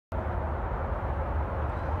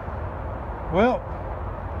Well,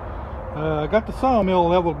 I got the sawmill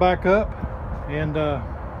leveled back up and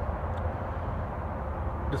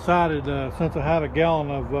decided since I had a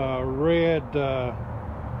gallon of red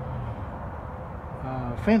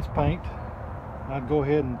fence paint, I'd go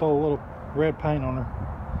ahead and throw a little red paint on her.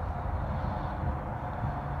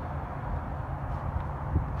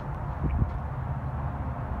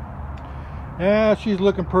 Yeah, she's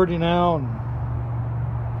looking pretty now and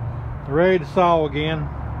ready to saw again.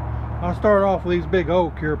 I'll start off with these big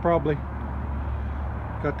oak here, probably.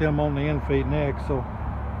 Got them on the end feed next, so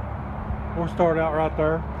we'll start out right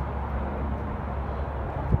there.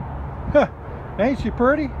 Huh, ain't she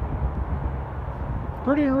pretty?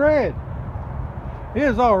 Pretty and red. It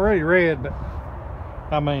is already red, but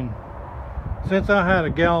I mean, since I had a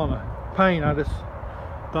gallon of paint, I just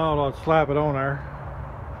thought I'd slap it on there.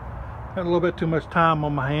 Had a little bit too much time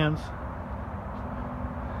on my hands.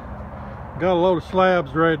 Got a load of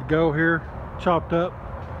slabs ready to go here, chopped up.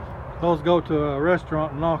 Those go to a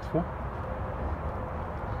restaurant in Knoxville.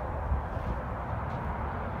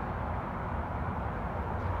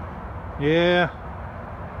 Yeah,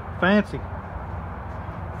 fancy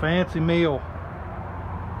meal.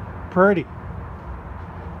 Pretty.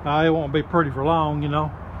 It won't be pretty for long, you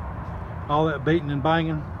know. All that beating and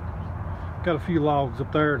banging. Got a few logs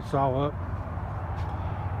up there to saw up.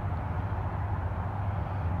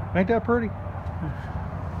 Ain't that pretty?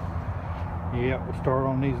 Yeah, we'll start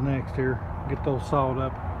on these next here. Get those sawed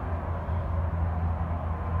up.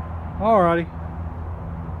 Alrighty.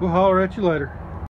 We'll holler at you later.